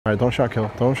All right, don't shot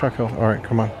kill. Don't shot kill. All right,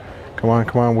 come on. Come on,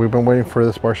 come on. We've been waiting for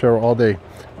this barchero all day.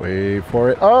 Wait for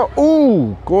it. Oh,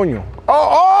 ooh, coño.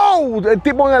 Oh, el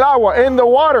tipo en el agua, in the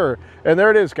water. And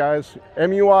there it is, guys.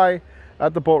 MUI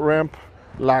at the boat ramp.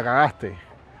 La cagaste.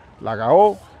 La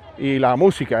cagó y la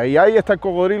música. Y ahí está el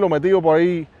cocodrilo metido por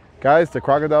ahí. Guys, the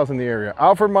crocodiles in the area.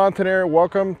 Alfred Montaner,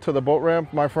 welcome to the boat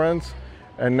ramp, my friends.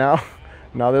 And now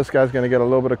this guy's gonna get a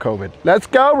little bit of COVID. Let's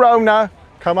go, Rona.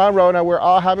 Come on, Rona. We're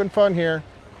all having fun here.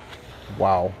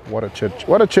 Wow, what a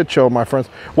chit show, my friends.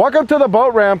 Welcome to the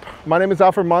boat ramp. My name is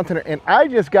Alfred Montaner, and I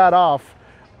just got off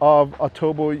of a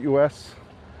towboat US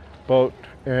boat,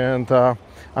 and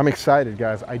I'm excited,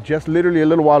 guys. I just literally a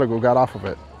little while ago got off of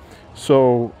it.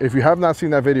 So if you have not seen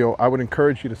that video, I would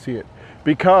encourage you to see it,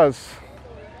 because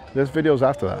this video is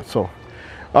after that. So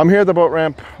I'm here at the boat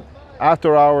ramp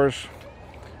after hours,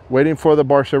 waiting for the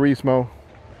barcerismo.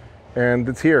 And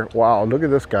it's here. Wow, look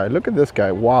at this guy. Look at this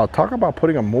guy. Wow, talk about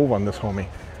putting a move on this homie.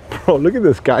 Bro, look at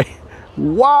this guy.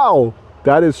 Wow,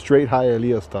 that is straight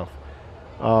Hialeah stuff.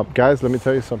 Guys, let me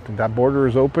tell you something. That border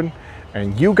is open,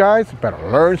 and you guys better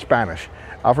learn Spanish.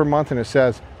 Alfred Montaner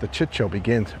says the Chit Show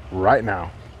begins right now.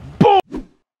 Boom!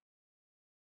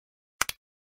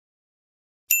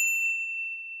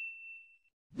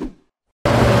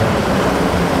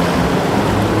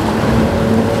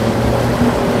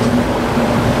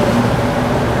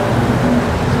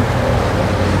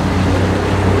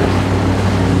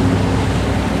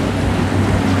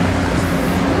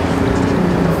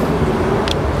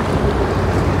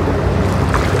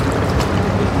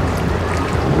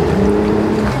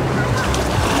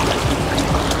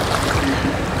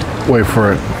 Wait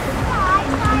for it.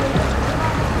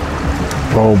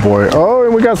 Oh boy. Oh,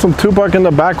 and we got some Tupac in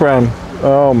the background.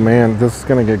 Oh man, this is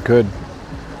gonna get good.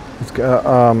 We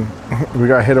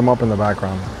gotta hit him up in the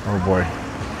background. Oh boy.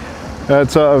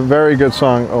 That's a very good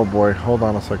song. Oh boy. Hold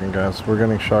on a second, guys. We're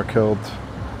getting shot killed.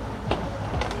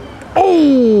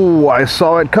 Oh, I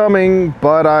saw it coming,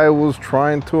 but I was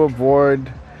trying to avoid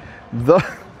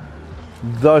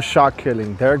the shot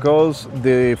killing. There goes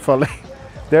the Filet.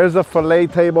 There's a Filet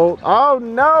table. Oh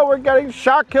no, we're getting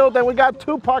shot killed, and we got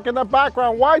Tupac in the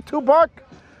background. Why Tupac?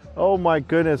 Oh my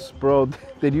goodness, bro.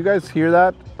 Did you guys hear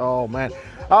that? Oh man.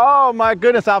 Oh my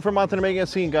goodness, Alfred Montaner making a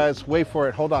scene, guys. Wait for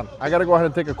it, hold on. I gotta go ahead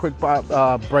and take a quick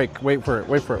break. Wait for it,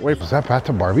 wait for it, wait for it. Is that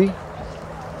Bathtub Barbie?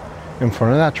 In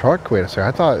front of that truck? Wait a second,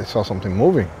 I thought I saw something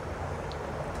moving.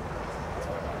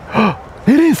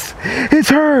 It is, it's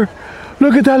her.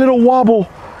 Look at that little wobble.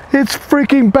 It's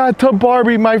freaking Bathtub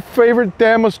Barbie, my favorite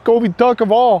damn Muscovy duck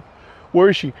of all. Where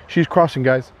is she? She's crossing,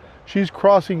 guys. She's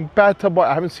crossing Bathtub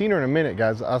Barbie. I haven't seen her in a minute,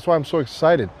 guys. That's why I'm so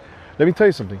excited. Let me tell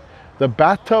you something.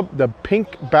 The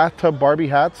pink Bathtub Barbie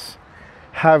hats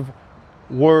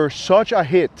were such a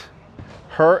hit.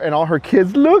 Her and all her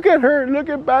kids. Look at her. Look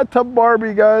at Bathtub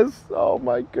Barbie, guys. Oh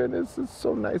my goodness. It's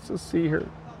so nice to see her.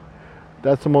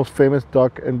 That's the most famous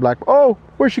duck in Black. Oh,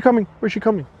 where's she coming? Where's she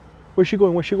coming? Where's she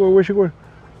going? Where's she going? Where's she going?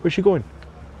 Where's she going?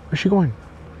 Where's she going?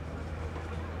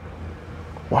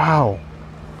 Wow.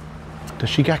 Does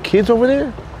she got kids over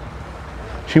there?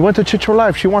 She went to Chit Show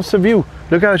Live. She wants to view.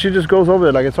 Look at how she just goes over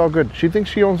there like it's all good. She thinks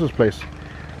she owns this place.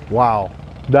 Wow.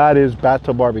 That is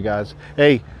Bathtub Barbie, guys.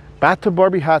 Hey, Bathtub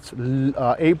Barbie hats,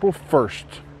 April 1st,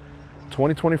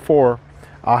 2024.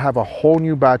 I'll have a whole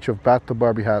new batch of Bathtub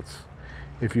Barbie hats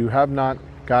if you have not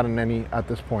gotten any at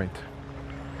this point.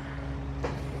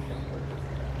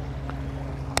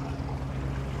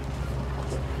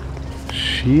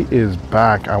 She is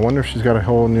back. I wonder if she's got a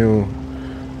whole new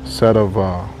set of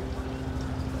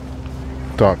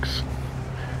ducks.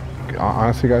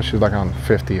 Honestly, guys, she's like on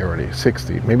 50 already,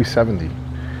 60, maybe 70.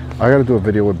 I gotta do a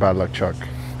video with Bad Luck Chuck.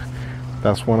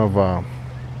 That's one of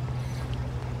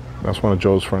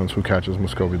Joe's friends who catches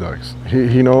Muscovy ducks.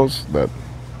 He knows that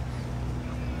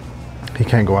he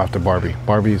can't go after Barbie.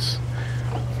 Barbie's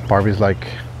like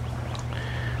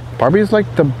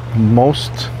the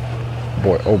most,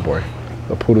 boy, oh boy.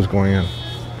 The poodle's going in.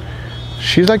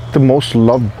 She's like the most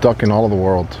loved duck in all of the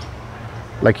world.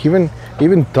 Like even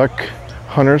duck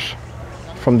hunters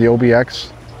from the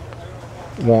OBX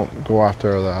won't go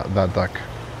after that duck.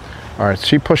 All right,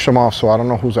 she pushed him off, so I don't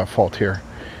know who's at fault here.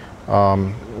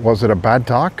 Was it a bad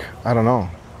dock? I don't know.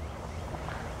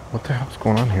 What the hell's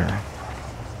going on here?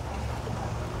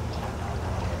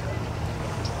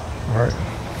 All right.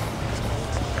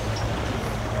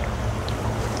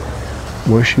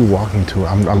 Where's she walking to?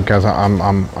 Guys,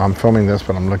 I'm filming this,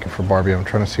 but I'm looking for Barbie. I'm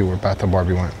trying to see where Bathtub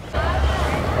Barbie went.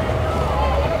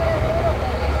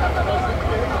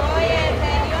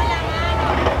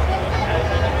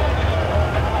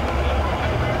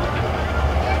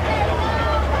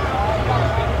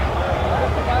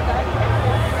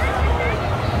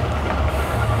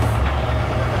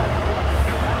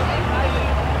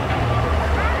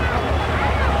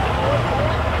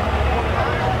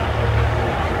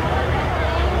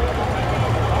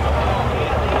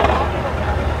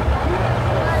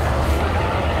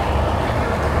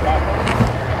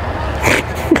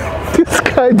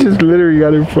 I just literally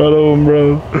got in front of him,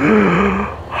 bro.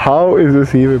 How is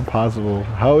this even possible?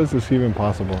 How is this even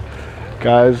possible?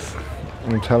 Guys,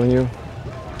 I'm telling you.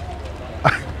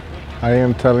 I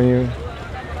am telling you.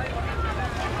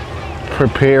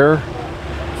 Prepare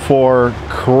for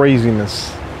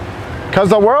craziness.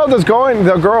 Because the world's going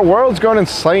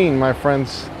insane, my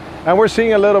friends. And we're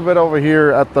seeing a little bit over here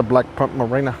at the Black Point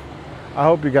Marina. I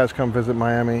hope you guys come visit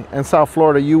Miami and South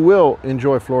Florida. You will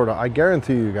enjoy Florida. I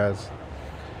guarantee you guys.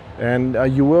 And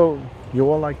you will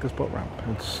like this boat ramp.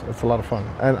 It's a lot of fun.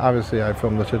 And obviously I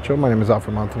filmed the Chit Show. My name is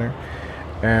Alfred Montaner.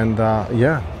 And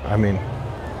yeah, I mean,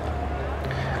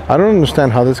 I don't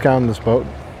understand how this guy on this boat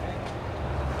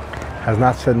has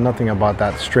not said nothing about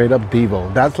that straight up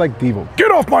Devo. That's like Devo. Get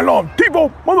off my lawn,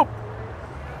 Devo, mother.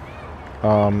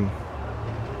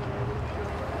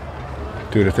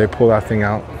 Dude, if they pull that thing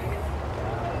out,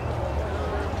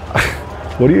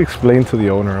 what do you explain to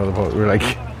the owner of the boat? We're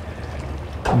like,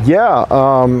 yeah,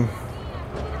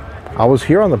 I was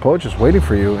here on the boat just waiting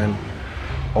for you, and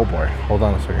oh boy, hold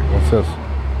on a second. What's this?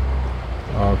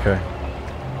 Okay,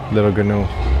 little canoe.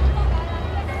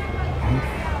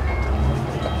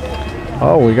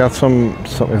 Oh, we got some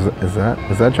is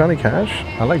that Johnny Cash?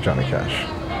 I like Johnny Cash.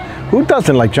 Who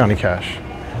doesn't like Johnny Cash?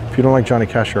 If you don't like Johnny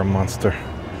Cash, you're a monster.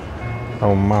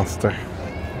 Oh, monster.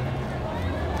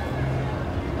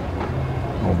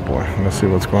 Oh boy, let's see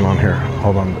what's going on here.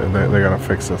 Hold on, they gotta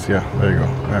fix this. Yeah, there you go.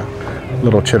 Yeah,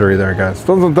 little chittery there, guys.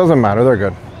 Doesn't matter. They're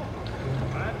good.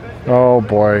 Oh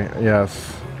boy,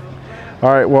 yes.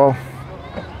 All right, well,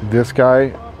 this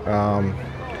guy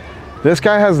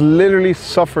has literally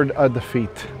suffered a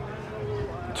defeat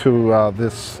to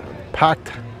this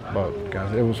packed boat,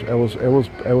 guys. It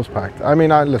was packed. I mean,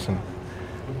 listen.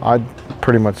 I'd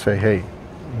pretty much say, hey,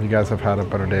 you guys have had a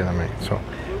better day than me, so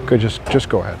could just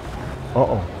go ahead.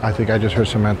 Uh-oh, I think I just heard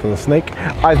Samantha the snake.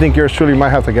 I think yours truly might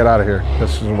have to get out of here.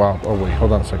 This is wild. Oh wait,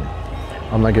 hold on a second.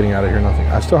 I'm not getting out of here, nothing.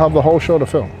 I still have the whole show to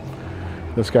film.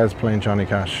 This guy's playing Johnny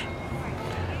Cash.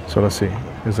 So let's see.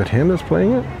 Is it him that's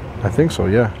playing it? I think so,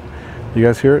 yeah. You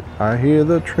guys hear it? I hear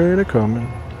the train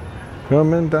coming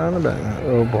down the back.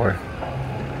 Oh boy.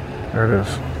 There it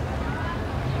is.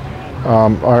 All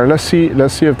right, let's see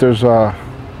if there's some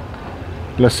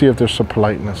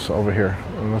politeness over here.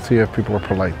 Let's see if people are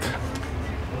polite.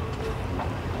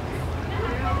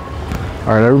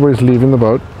 All right, everybody's leaving the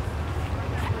boat.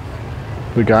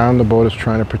 The guy on the boat is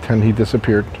trying to pretend he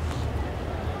disappeared.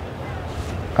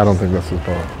 I don't think that's his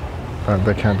boat.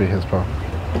 That can't be his boat.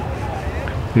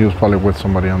 He was probably with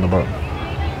somebody on the boat.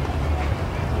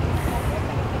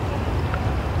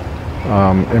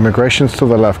 Immigration's to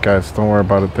the left, guys. Don't worry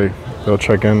about it. They'll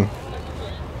check in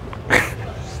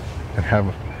and have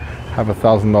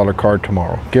 $1,000 card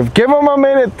tomorrow. Give them a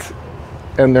minute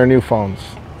and their new phones.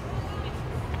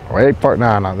 Wait,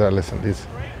 no. Listen,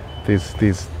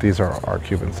 these are our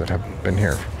Cubans that have been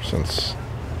here since,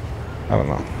 I don't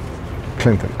know,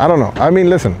 Clinton. I don't know. I mean,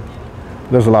 listen,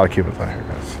 there's a lot of Cubans out here,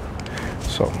 guys.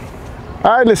 So,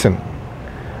 all right, listen.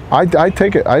 I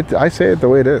take it. I say it the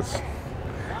way it is.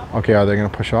 Okay, are they gonna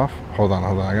push off? Hold on.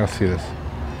 I gotta see this.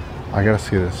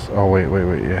 Oh, wait,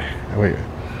 yeah, wait.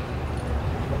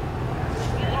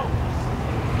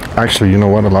 Actually, you know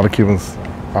what? A lot of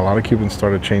Cubans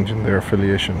started changing their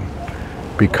affiliation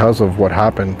because of what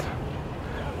happened.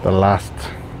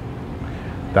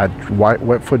 That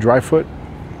wet foot, dry foot.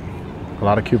 A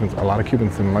lot of Cubans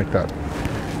didn't like that.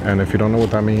 And if you don't know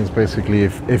what that means, basically,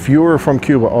 if you were from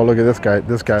Cuba, oh look at this guy.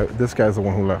 This guy's the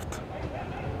one who left.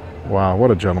 Wow, what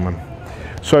a gentleman.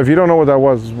 So if you don't know what that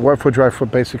was, wet foot, dry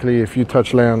foot, basically if you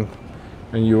touch land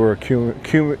and you were a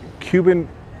Cuban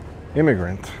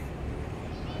immigrant,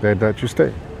 they'd let you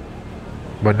stay.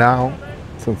 But now,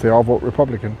 since they all vote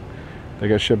Republican, they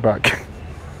get shit back.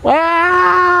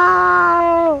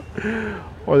 Wow!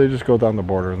 Or they just go down the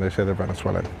border and they say they're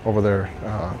Venezuelan. Over there,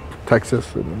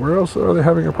 Texas, and where else are they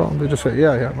having a problem? They just say,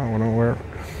 yeah, no, we're...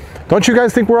 Don't you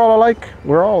guys think we're all alike?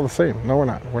 We're all the same. No, we're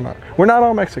not. We're not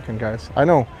all Mexican, guys. I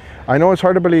know it's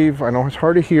hard to believe. I know it's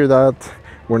hard to hear that.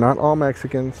 We're not all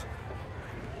Mexicans.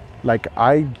 Like,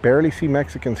 I barely see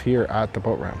Mexicans here at the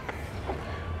boat ramp.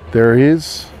 There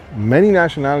is many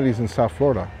nationalities in South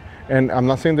Florida. And I'm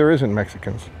not saying there isn't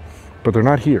Mexicans, but they're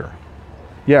not here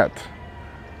yet.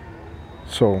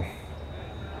 So,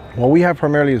 what we have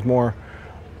primarily is more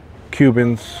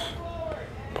Cubans,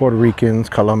 Puerto Ricans,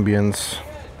 Colombians,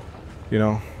 you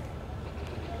know,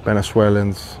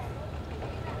 Venezuelans.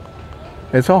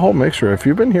 It's a whole mixture. If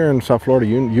you've been here in South Florida,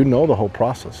 you know the whole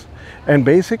process. And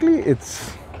basically,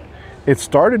 it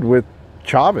started with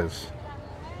Chavez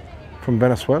from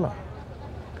Venezuela.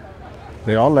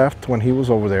 They all left when he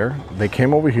was over there. They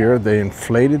came over here. They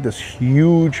inflated this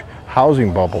huge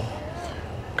housing bubble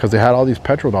because they had all these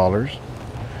petrodollars.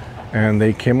 And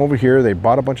they came over here. They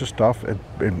bought a bunch of stuff. It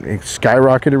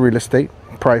skyrocketed real estate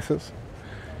prices.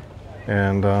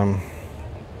 And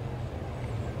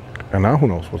now who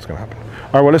knows what's gonna happen.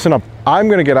 All right, well, listen up. I'm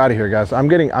gonna get out of here, guys. I'm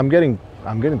getting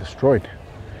destroyed.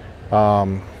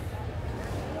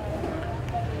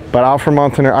 But Alfred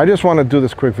Montaner, I just want to do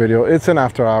this quick video. It's an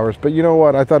after hours, but you know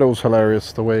what? I thought it was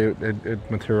hilarious the way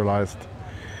it materialized.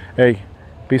 Hey,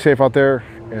 be safe out there,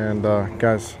 and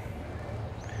guys,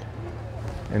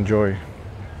 enjoy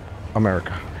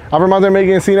America. Alfred Montaner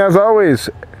making a scene as always.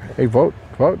 Hey, vote.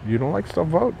 You don't like stuff,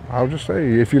 vote. I'll just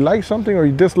say, if you like something or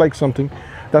you dislike something,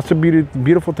 that's the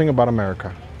beautiful thing about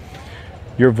America.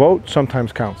 Your vote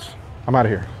sometimes counts. I'm out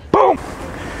of here. Boom!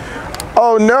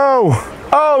 Oh no!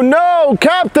 Oh no,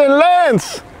 Captain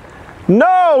Lance!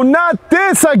 No, not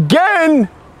this again!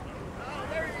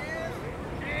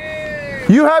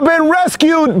 You have been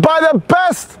rescued by the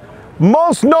best,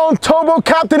 most known towboat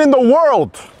captain in the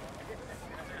world.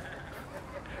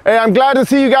 Hey, I'm glad to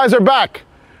see you guys are back.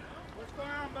 What's going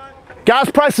on, bud? Gas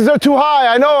prices are too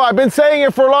high. I know, I've been saying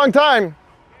it for a long time.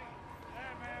 Yeah,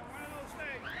 man, one of those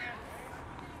things, man.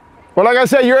 Well, like I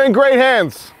said, you're in great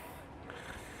hands.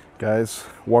 Guys,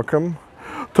 welcome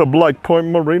to Black Point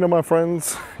Marina, my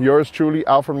friends. Yours truly,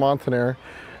 Alfred Montaner.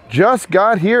 Just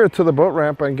got here to the boat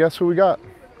ramp, and guess who we got?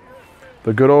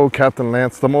 The good old Captain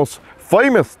Lance, the most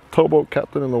famous towboat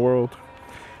captain in the world.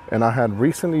 And I had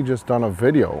recently just done a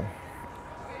video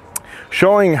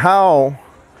showing how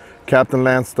Captain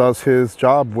Lance does his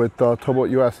job with Towboat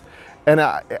US. And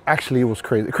actually, it was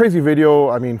crazy. Crazy video.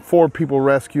 I mean, 4 people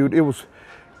rescued. It was,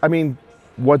 I mean,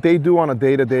 what they do on a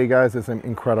day-to-day, guys, is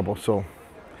incredible. So,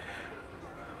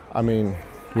 I mean,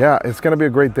 yeah, it's gonna be a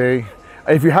great day.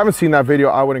 If you haven't seen that video,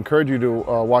 I would encourage you to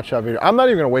watch that video. I'm not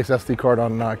even gonna waste SD card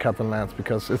on Captain Lance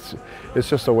because it's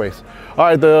just a waste. All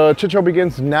right, the Chit Show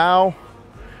begins now.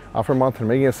 Alfred Montaner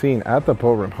making a scene at the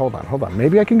boat ramp. Hold on.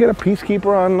 Maybe I can get a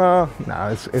peacekeeper on.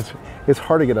 Nah, it's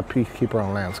hard to get a peacekeeper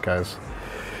on Lance, guys.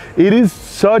 It was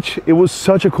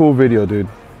such a cool video, dude.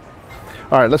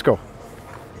 All right, let's go.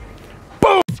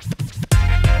 Boom!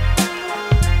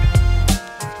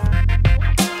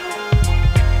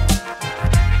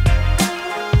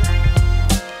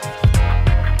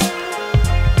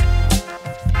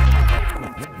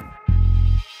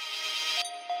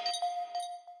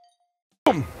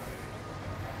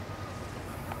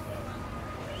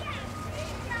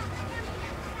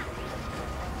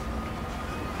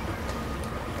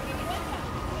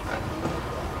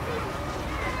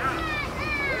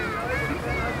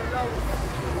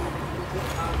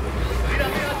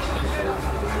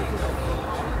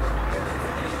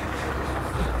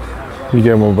 You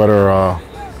give him a better, I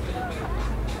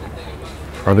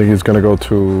think he's gonna go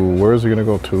to, where is he gonna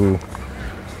go to?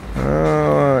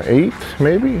 8,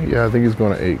 maybe? Yeah, I think he's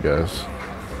going to 8, guys.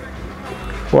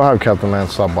 We'll have Captain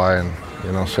Lance stop by and,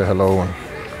 you know, say hello. And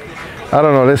I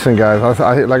don't know, listen, guys,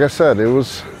 like I said, it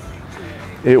was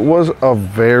a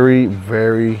very,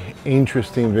 very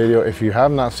interesting video. If you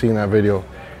have not seen that video,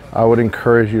 I would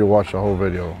encourage you to watch the whole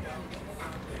video.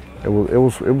 It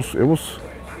was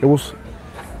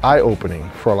eye-opening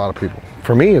for a lot of people,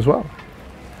 for me as well.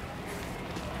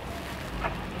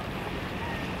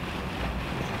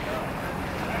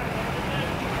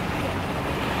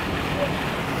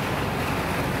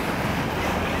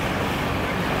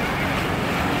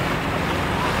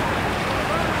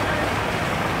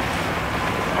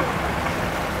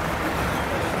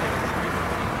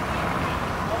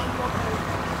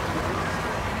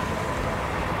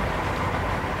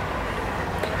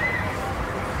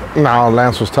 Now,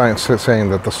 Lance was saying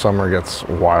that the summer gets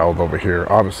wild over here.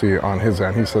 Obviously, on his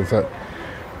end, he says that,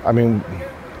 I mean,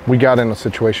 we got in a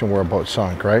situation where a boat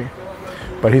sunk, right?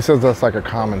 But he says that's like a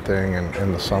common thing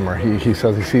in the summer. He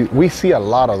says we see a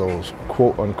lot of those,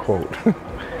 quote unquote.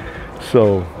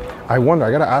 So I wonder,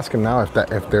 I gotta ask him now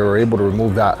if they were able to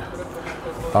remove that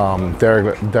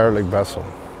derelict vessel.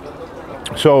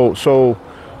 So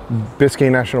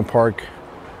Biscayne National Park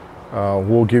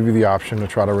we'll give you the option to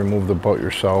try to remove the boat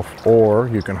yourself, or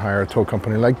you can hire a tow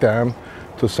company like them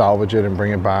to salvage it and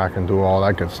bring it back and do all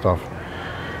that good stuff.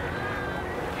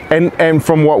 And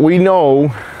from what we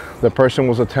know, the person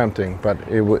was attempting, but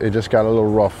it just got a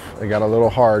little rough. It got a little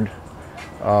hard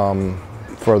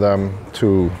for them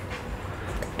to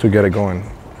get it going.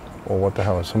 Well, what the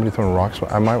hell? Is somebody throwing rocks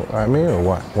at me or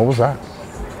what? What was that?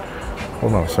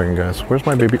 Hold on a second, guys. Where's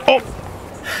my baby? Oh!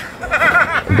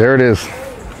 There it is.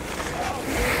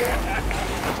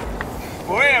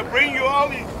 Boy, I bring you all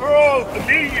these girls to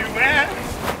meet you, man.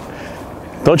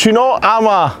 Don't you know I'm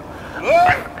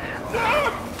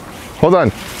hold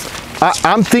on.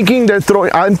 I'm thinking they're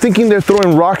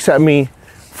throwing rocks at me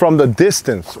from the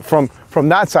distance, from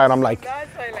that side. I'm like,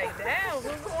 That's like, damn,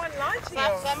 who's going lunch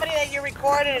here? Somebody that you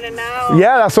recorded and now.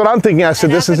 yeah, that's what I'm thinking. I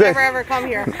said, this is it. Never ever come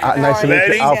here. Nice to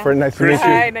meet you, Alfred. Nice to meet you.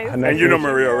 Hi, nice to And you know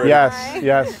Maria already. Yes,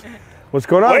 yes. What's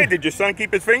going on? Wait, did your son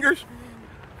keep his fingers?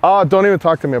 Oh, don't even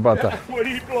talk to me about that. What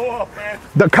did he blow up, man?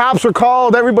 The cops were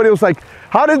called. Everybody was like,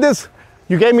 how did this?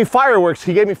 You gave me fireworks.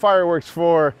 He gave me fireworks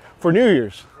for New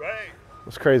Year's. Right.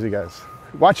 It's crazy, guys.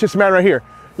 Watch this man right here.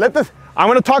 I'm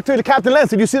gonna talk to the Captain Lance.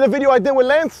 Did you see the video I did with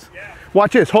Lance? Yeah.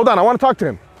 Watch this. Hold on. I want to talk to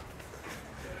him.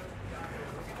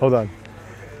 Hold on.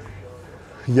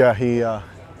 Yeah,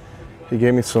 he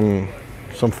gave me some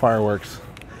fireworks.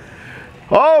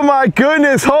 Oh my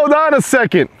goodness. Hold on a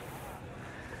second.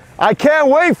 I can't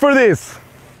wait for this.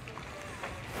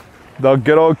 The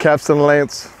good old Captain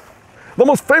Lance. The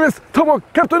most famous tugboat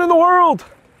captain in the world.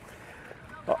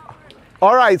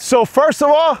 All right, so first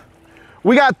of all,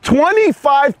 we got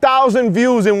 25,000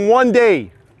 views in one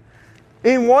day.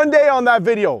 In one day on that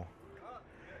video.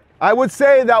 I would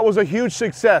say that was a huge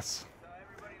success.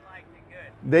 Everybody liked it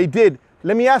good. They did.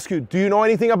 Let me ask you, do you know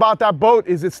anything about that boat?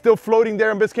 Is it still floating there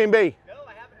in Biscayne Bay? No,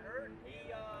 I haven't heard.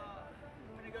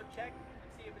 I'm gonna go check and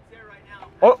see if it's there right now.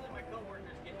 Oh. Actually, my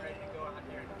coworker's getting ready to go out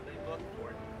there and they booked for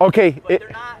it. Okay. But they're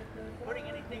not putting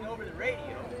anything over the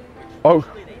radio, which Oh.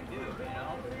 usually they do, you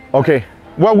know? Okay.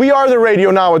 Well, we are the radio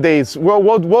nowadays.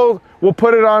 We'll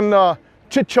put it on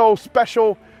Chit Show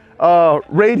special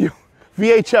radio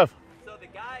VHF. So the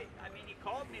guy, I mean, he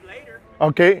called me later.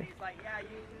 Okay. He's like, yeah,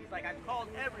 he's like, I called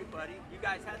everybody. You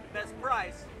guys had the best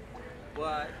price,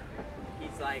 but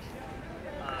he's like,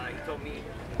 he told me.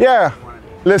 Yeah.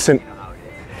 Listen. You know how it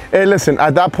is. Hey, listen.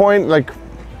 At that point, like,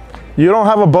 you don't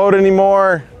have a boat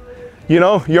anymore. You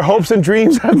know, your hopes and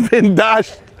dreams have been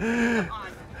dashed.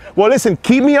 Well, listen.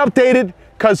 Keep me updated,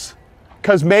 cause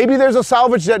maybe there's a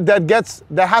salvage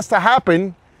that has to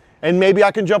happen. And maybe I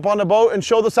can jump on the boat and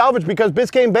show the salvage, because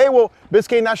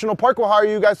Biscayne National Park will hire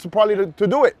you guys to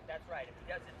do it. That's right. If he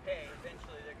doesn't pay,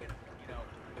 eventually they're gonna,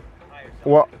 hire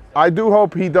someone. Well, I do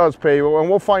hope he does pay, and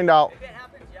we'll find out. If it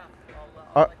happens, yeah,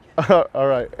 I'll let you All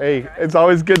right. Hey, it's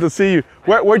always good to see you.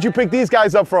 Where'd you pick these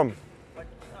guys up from? Eat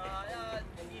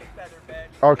feather bed.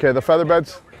 Okay, the feather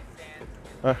beds.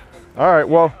 Sand. All right.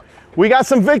 Well, we got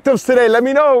some victims today. Let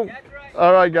me know. That's right.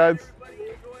 All right, guys.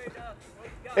 Everybody enjoyed what you got.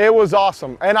 It was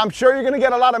awesome, and I'm sure you're gonna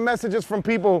get a lot of messages from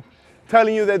people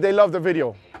telling you that they love the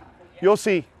video. You'll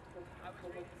see.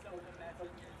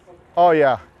 Oh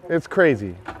yeah, it's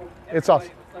crazy. It's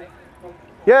awesome.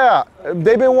 Yeah,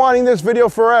 they've been wanting this video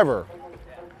forever.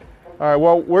 All right,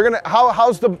 well, we're gonna. How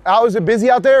is it busy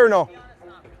out there or no?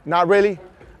 Not really.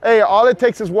 Hey, all it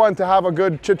takes is one to have a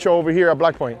good chit show over here at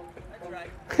Black Point.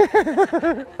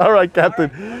 All right,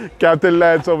 Captain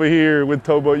Lance over here with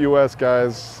Towboat US,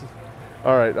 guys.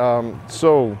 All right,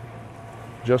 so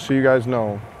just so you guys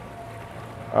know,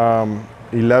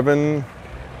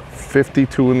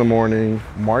 11:52 in the morning,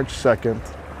 March 2nd,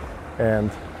 and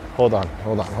hold on.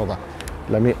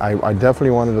 I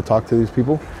definitely wanted to talk to these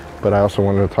people, but I also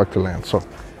wanted to talk to Lance. So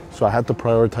I had to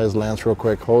prioritize Lance real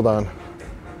quick. Hold on.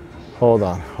 All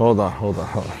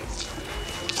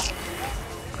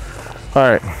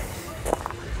right.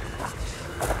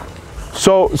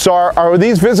 So are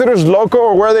these visitors local,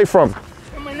 or where are they from?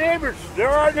 They're my neighbors. They're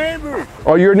our neighbors.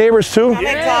 Oh, your neighbors too? I'm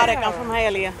exotic. I'm from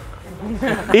Hialeah.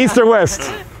 East or west?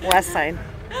 West side.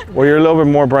 Well, you're a little bit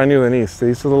more brand new than East.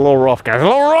 East is a little rough, guys. A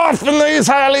little rough in the East,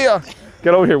 Hialeah.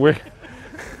 Get over here.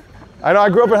 I know I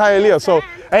grew up in Hialeah, so,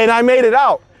 and I made it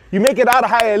out. You make it out of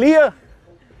Hialeah,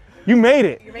 you made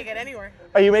it. You make it anywhere.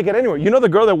 Oh, you make it anywhere. You know the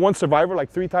girl that won Survivor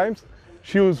like 3 times?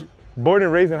 She was born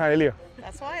and raised in Hialeah.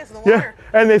 That's why it's the Yeah, water.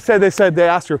 and they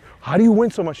asked her, how do you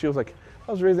win so much? She was like,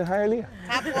 I was raised in Hialeah.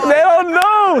 Tap They water. don't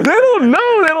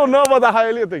know about the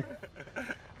Hialeah thing.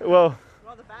 Well,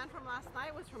 Well, the band from last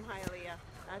night was from Hialeah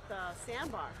at the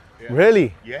Sandbar.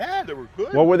 really? Yeah, they were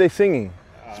good. What were they singing?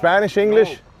 Spanish,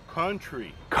 English? No,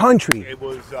 country. Country. It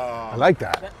was. I like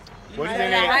that. What is the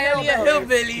name? Hialeah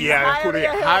Hillbillies. Yeah, that's what it.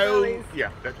 Yeah,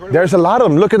 that's what it There's a lot of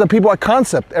them. Look at the people at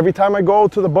Concept. Every time I go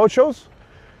to the boat shows,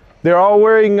 they're all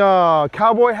wearing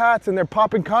cowboy hats and they're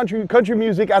popping country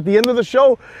music at the end of the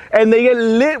show, and they get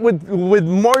lit with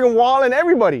Morgan Wall and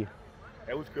everybody.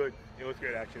 It was good. It was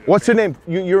good, actually. What's their name?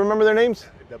 You remember their names?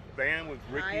 The band was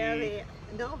Ricky. Hialeah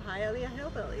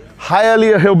Hillbillies.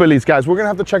 Hialeah Hillbillies, guys. We're gonna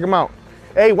have to check them out.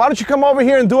 Hey, why don't you come over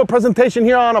here and do a presentation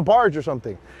here on a barge or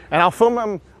something, and I'll film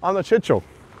them on the Chit Show.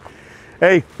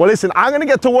 Hey, well, listen, I'm gonna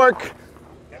get to work.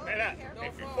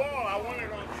 If you fall, I want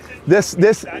it on.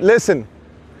 Listen,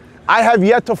 I have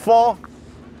yet to fall.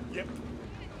 Yep.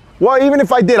 Well, even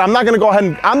if I did, I'm not gonna go ahead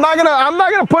and I'm not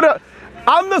gonna put a.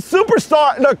 I'm the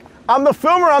superstar. Look, I'm the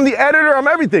filmer. I'm the editor. I'm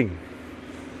everything.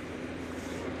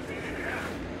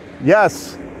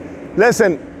 Yes.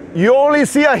 Listen, you only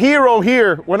see a hero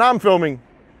here when I'm filming.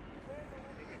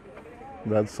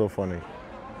 That's so funny.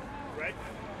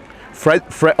 Fred.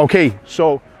 Okay,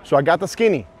 so I got the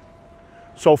skinny.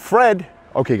 So Fred.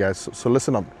 Okay, guys. So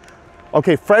listen up.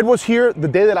 Okay, Fred was here the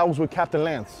day that I was with Captain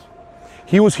Lance.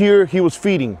 He was here. He was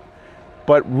feeding,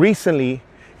 but recently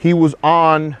he was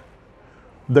on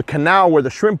the canal where the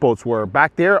shrimp boats were,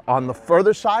 back there on the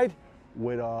further side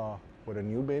with a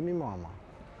new baby mama.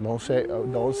 Don't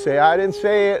say I didn't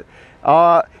say it.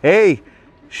 Hey,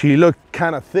 she looked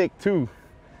kind of thick too.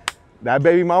 That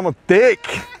baby mama thick.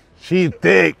 She's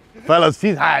thick, fellas.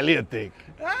 She's highly thick.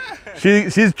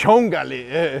 She's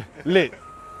chonga lit.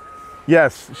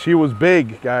 Yes, she was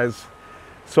big, guys.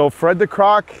 So Fred the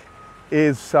Croc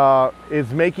is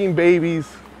making babies,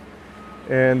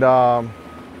 and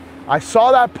I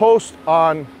saw that post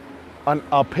on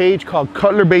a page called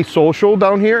Cutler Bay Social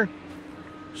down here.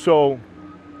 So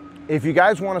if you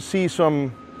guys want to see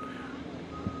some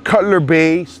Cutler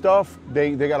Bay stuff,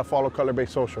 they got to follow Cutler Bay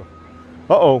Social.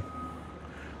 Uh-oh.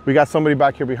 We got somebody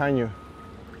back here behind you.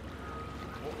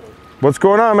 What's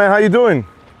going on, man? How you doing?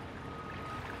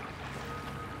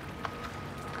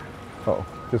 Uh-oh.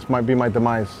 This might be my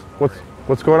demise.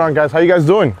 What's going on, guys? How you guys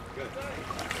doing?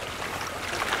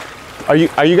 Are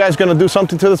you guys gonna do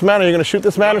something to this man? Are you gonna shoot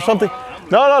this man or something?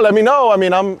 No, let me know. I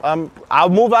mean, I'll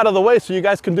move out of the way so you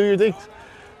guys can do your things.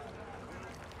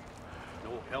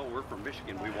 No, hell, we're from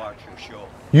Michigan. We watch your show.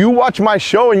 You watch my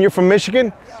show and you're from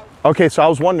Michigan? Okay, so I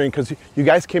was wondering because you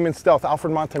guys came in stealth.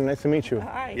 Alfred Montaner, nice to meet you.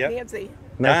 Hi, Yep. Nancy.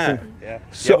 Nice to, Yeah.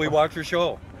 So- Yeah, we watch your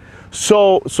show.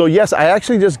 So yes, I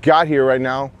actually just got here right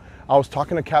now. I was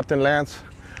talking to Captain Lance.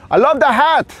 I love the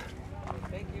hat.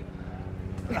 Thank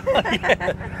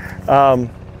you.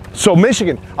 So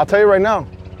Michigan, I'll tell you right now,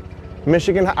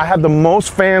 Michigan, I have the most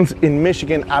fans in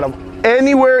Michigan out of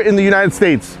anywhere in the United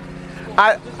States.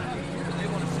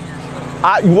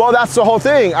 Well, that's the whole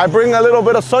thing. I bring a little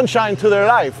bit of sunshine to their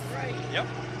life. Right. Yep.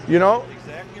 You know?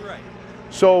 Exactly right.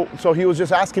 So he was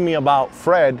just asking me about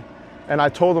Fred, and I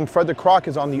told him Fred the Croc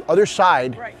is on the other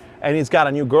side, Right. and he's got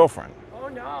a new girlfriend. Oh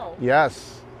no.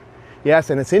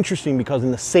 Yes, and it's interesting because in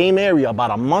the same area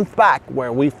about a month back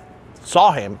where we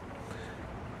saw him,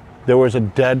 there was a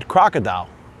dead crocodile,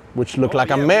 which looked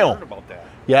like a we male. heard about that.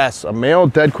 Yes, a male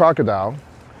dead crocodile.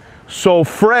 So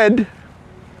Fred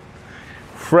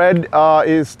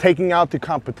is taking out the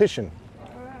competition,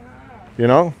 you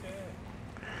know?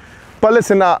 But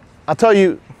listen, I'll tell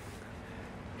you,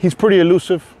 he's pretty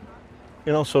elusive,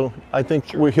 you know, so I think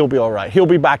he'll be all right. He'll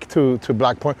be back to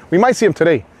Black Point. We might see him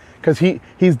today because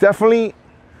he's definitely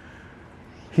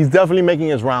making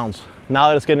his rounds. Now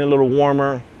that it's getting a little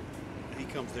warmer. He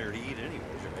comes there to eat anyways,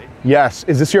 right? Yes.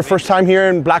 Is this your first time here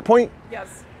in Black Point?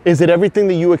 Yes. Is it everything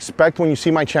that you expect when you see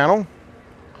my channel?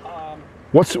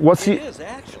 What's It the is,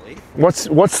 actually.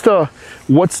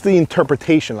 what's the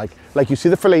interpretation like you see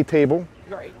the fillet table,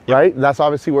 Right. right? That's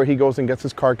obviously where he goes and gets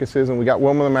his carcasses, and we got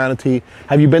Wilma the manatee.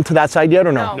 Have you been to that side yet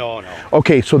or no? No. No.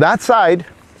 Okay, so that side,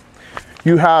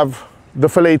 you have the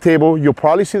fillet table. You'll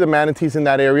probably see the manatees in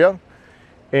that area,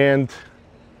 and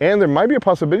there might be a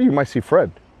possibility you might see Fred.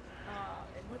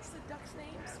 And what's the duck's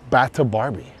names? Bat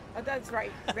Barbie. Oh, that's right.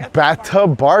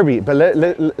 Bat Barbie. But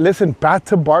listen,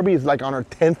 Bat Barbie is like on her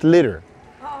 10th litter.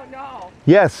 Oh no.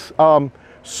 Yes,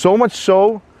 so much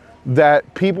so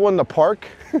that people in the park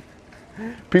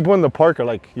are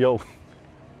like, yo,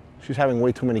 she's having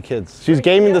way too many kids. She's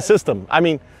gaming the system. I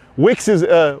mean, Wicks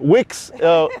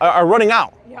are running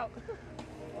out. Yep.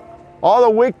 All the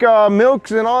Wick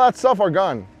milks and all that stuff are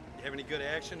gone. You have any good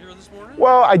action here this morning?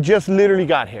 Well, I just literally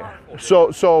got here.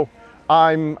 So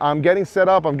I'm getting set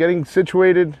up, I'm getting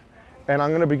situated, and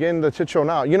I'm gonna begin the Chit Show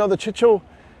now. You know, the Chit Show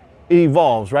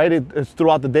evolves, right? It's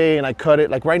throughout the day, and I cut it.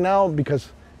 Like right now,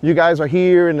 because you guys are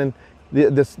here, and then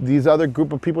these other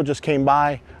group of people just came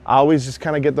by, I always just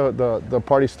kind of get the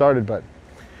party started, but.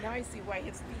 Now I see why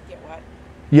his feet get wet.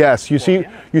 Yes, you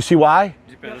see why?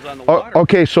 Depends on the water.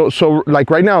 Okay, so like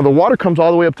right now, the water comes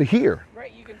all the way up to here.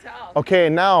 Right, you can tell. Okay,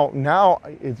 and now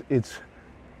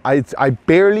I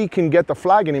barely can get the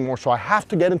flag anymore, so I have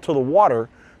to get into the water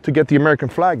to get the American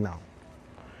flag now.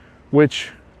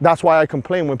 Which, that's why I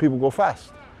complain when people go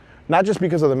fast. Not just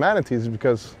because of the manatees,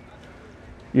 because,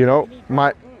 you know,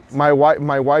 my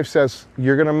wife says,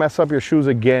 you're gonna mess up your shoes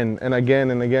again and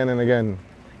again and again and again.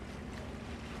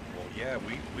 Well, yeah,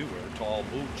 we wear tall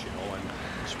boots, you know,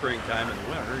 in springtime and the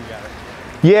winter. You gotta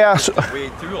Yeah,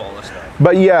 wade through all this stuff.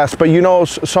 but yes, but you know,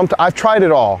 I've tried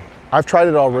it all. I've tried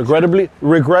it all.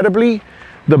 Regrettably,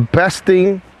 the best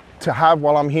thing to have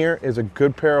while I'm here is a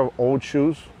good pair of old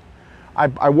shoes.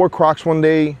 I wore Crocs one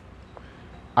day.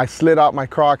 I slid out my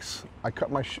Crocs. I cut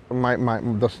my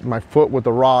foot with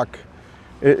the rock.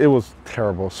 It was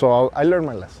terrible. So I learned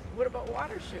my lesson. What about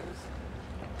water shoes?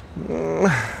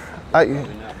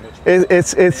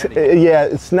 It's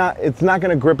not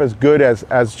gonna grip as good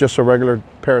as just a regular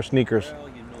pair of sneakers. Well,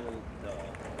 you know,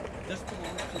 this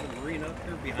belongs to the marina up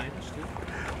here behind us too.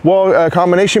 Well, a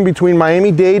combination between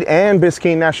Miami-Dade and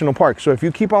Biscayne National Park. So if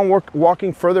you keep on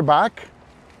walking further back,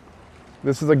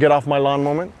 this is a get off my lawn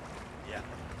moment. Yeah.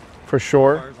 For As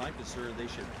sure. far as I'm concerned, they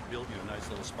should build you a nice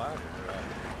little spot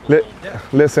here.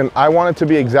 Listen, I want it to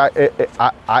be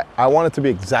I want it to be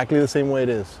exactly the same way it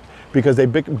is, because they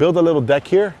build a little deck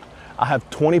here. I have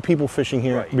 20 people fishing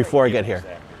here before I get here.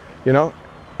 Exactly. You know,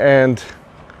 and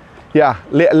yeah,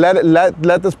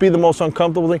 let this be the most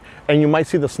uncomfortable thing, and you might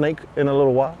see the snake in a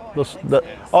little while.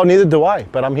 Oh, neither do I,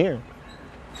 but I'm here.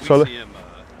 So See him,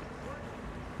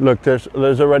 look, there's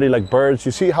already like birds.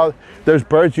 You see how there's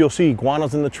birds? You'll see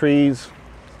iguanas in the trees.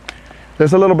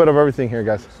 There's a little bit of everything here,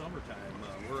 guys. in the summertime,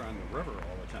 we're on the river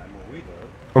all the time where we live.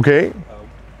 Okay.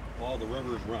 All the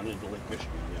rivers run into Lake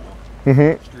Michigan, you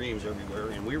know. Streams everywhere,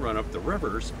 and we run up the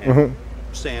rivers and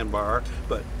sandbar,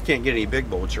 but can't get any big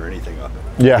boats or anything up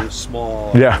it. Yeah. It's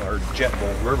small, Yeah. or jet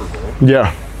boat, river boat.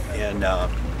 Yeah. And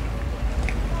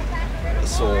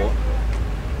so,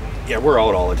 yeah, we're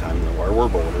out all the time in the water. We're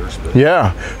boaters, but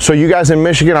Yeah. So you guys in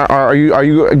Michigan, are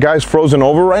you guys frozen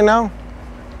over right now?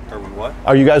 are we what?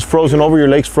 Are you guys frozen over? Your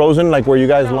lake's frozen, like where you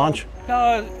guys launch?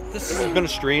 No, this has been a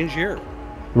strange year.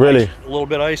 Really? A little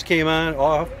bit of ice came on,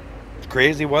 off. It's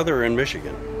crazy weather in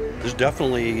Michigan. There's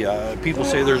definitely, people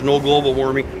say there's no global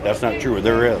warming. That's not true,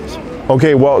 there is.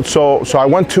 Okay, well, so I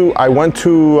went to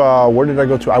where did I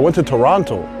go to? I went to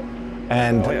Toronto,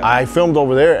 and I filmed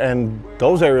over there, and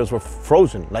those areas were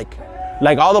frozen. Like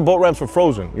all the boat ramps were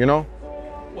frozen, you know?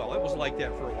 Well, it was like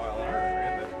that for a while in our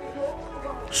area,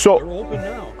 but they're So open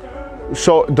now.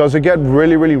 so does it get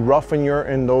really, really rough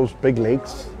in those big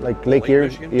lakes? Like Lake Erie?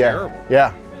 Michigan? Yeah. Terrible.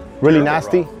 Yeah. Really Terrible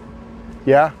nasty? rough.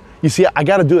 Yeah. You see, I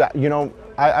gotta do that. You know,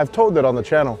 I've told it on the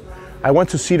channel. I went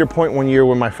to Cedar Point one year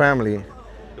with my family.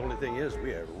 The only thing is,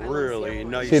 we have really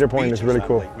nice Cedar Point is beaches really on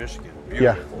cool. Lake Michigan.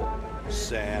 Yeah. Beautiful.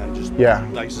 Sand, just Yeah.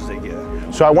 nice as they get.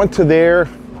 So I went to there,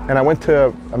 and I went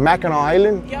to Mackinac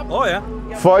Island. Yep. Oh yeah.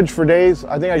 Fudge for days.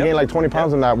 I think I Yep. gained like 20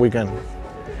 pounds in that weekend.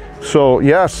 So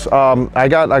yes, I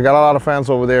got a lot of fans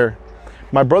over there.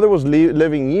 My brother was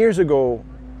living years ago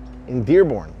in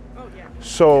Dearborn. Oh, yeah.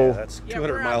 So Yeah, that's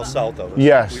 200 we're on miles the- south of us.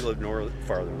 Yes. We live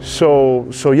farther.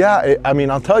 so yeah. I mean,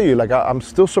 I'll tell you, like I'm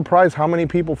still surprised how many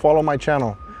people follow my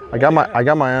channel. I got my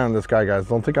eye on this guy, guys.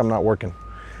 Don't think I'm not working.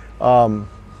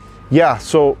 Yeah.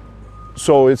 So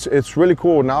it's really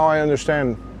cool. Now I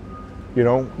understand. You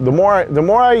know, the more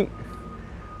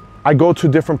I go to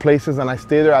different places and I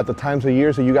stay there at the times of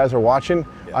years that you guys are watching,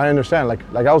 I understand. Like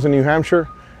I was in New Hampshire,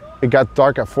 it got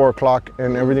dark at 4 o'clock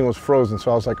and everything was frozen.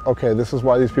 So I was like, okay, this is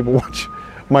why these people watch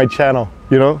my channel,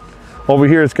 you know? Over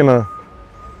here, it's gonna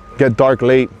get dark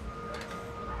late.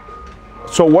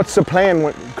 So what's the plan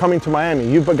when coming to Miami?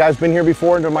 You guys been here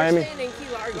before to Miami? Staying in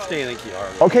Key Largo. Staying in Key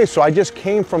Largo. Okay, so I just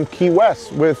came from Key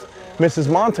West with Mrs.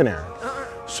 Montaner.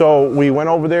 So we went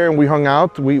over there and we hung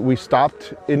out. We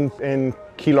stopped in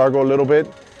Key Largo a little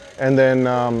bit, and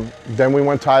then we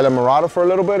went to Isla Mirada for a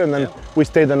little bit, and then we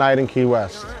stayed the night in Key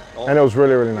West, and it was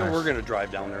really, really nice. We're gonna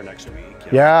drive down there next week.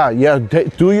 Yeah.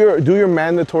 Do your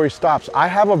mandatory stops. I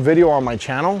have a video on my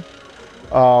channel,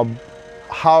 how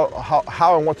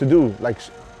and what to do, like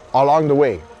along the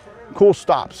way. Cool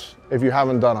stops if you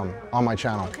haven't done them on my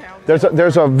channel. Okay.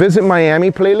 There's a Visit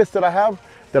Miami playlist that I have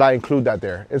that I include that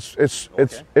there.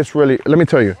 It's really, let me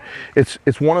tell you,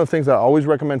 it's one of the things that I always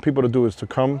recommend people to do is to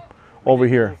come over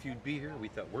here. If you'd be here, we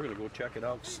thought we're gonna go check it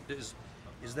out. Is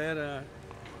that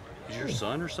is your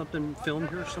son or something filmed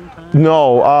here sometime?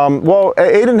 No, well,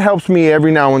 Aiden helps me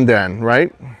every now and then,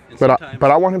 right? And But sometimes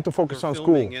I want him to focus they're on school.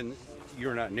 filming and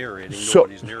you're not narrating. So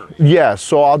Nobody's narrating. yeah,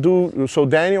 so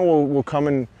Daniel will come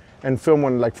in and film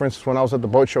when, like for instance, when I was at the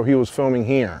boat show, he was filming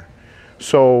here.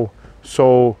 So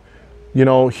you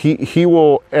know, he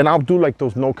will, and I'll do like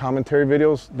those no commentary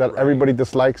videos that everybody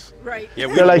dislikes. Right. Yeah,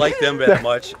 we They're don't like- like them that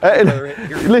much.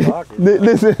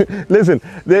 Listen,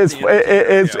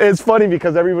 it's funny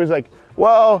because everybody's like,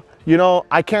 well, you know,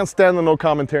 I can't stand the no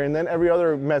commentary, and then every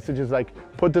other message is like,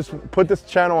 put this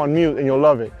channel on mute and you'll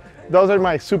love it. Those are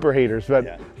my super haters,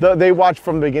 but they watch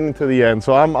from the beginning to the end,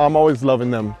 so I'm always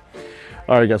loving them.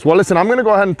 All right, guys. Well, listen, I'm gonna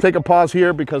go ahead and take a pause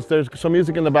here because there's some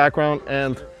music in the background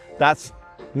and that's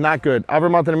not good.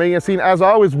 Alfred Montaner Magazine, as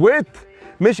always, with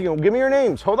Michigan. Give me your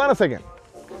names. Hold on a second.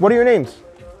 What are your names?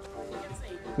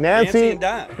 Nancy and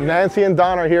Don. Nancy and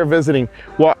Don are here visiting.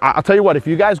 Well, I'll tell you what, if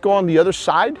you guys go on the other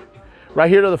side, right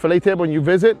here to the Filet table and you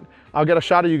visit, I'll get a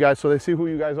shot of you guys so they see who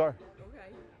you guys are. Okay.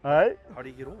 All right? How do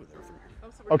you get over there from here? Oh,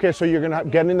 so we're Okay, so you're gonna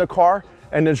get in the car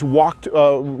and just walk,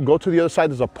 go to the other side.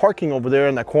 There's a parking over there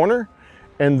in that corner,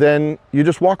 and then you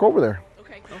just walk over there.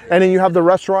 okay. And then you have the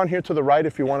restaurant here to the right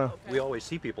if you wanna. We always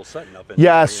see people setting up. In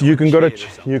Yes, you can go to, shade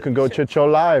or something. you can go Chit Show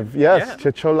Live. Yes, Yeah.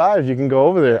 Chit Show Live, you can go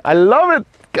over there. I love it,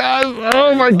 guys,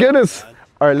 oh my goodness.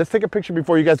 All right, let's take a picture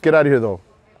before you guys get out of here though.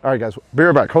 All right, guys, be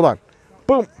right back, hold on.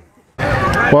 Boom.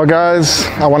 Well, guys,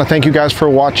 I want to thank you guys for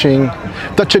watching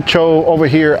the Chit Show over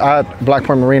here at Black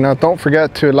Point Marina. Don't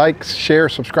forget to like, share,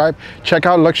 subscribe. Check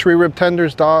out Luxury Rib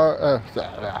Tenders. I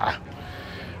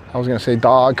was going to say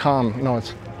 .com. No,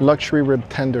 it's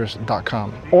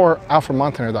luxuryribtenders.com or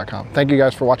alfredmontaner.com. Thank you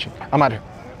guys for watching. I'm out here.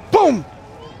 Boom!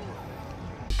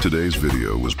 Today's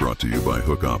video was brought to you by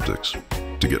Hook Optics.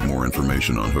 To get more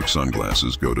information on Hook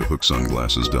sunglasses, go to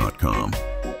hooksunglasses.com.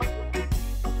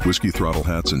 Whiskey throttle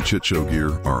hats and Chit Show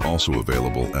gear are also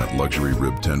available at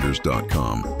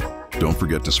luxuryribtenders.com. Don't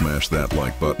forget to smash that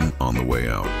like button on the way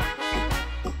out.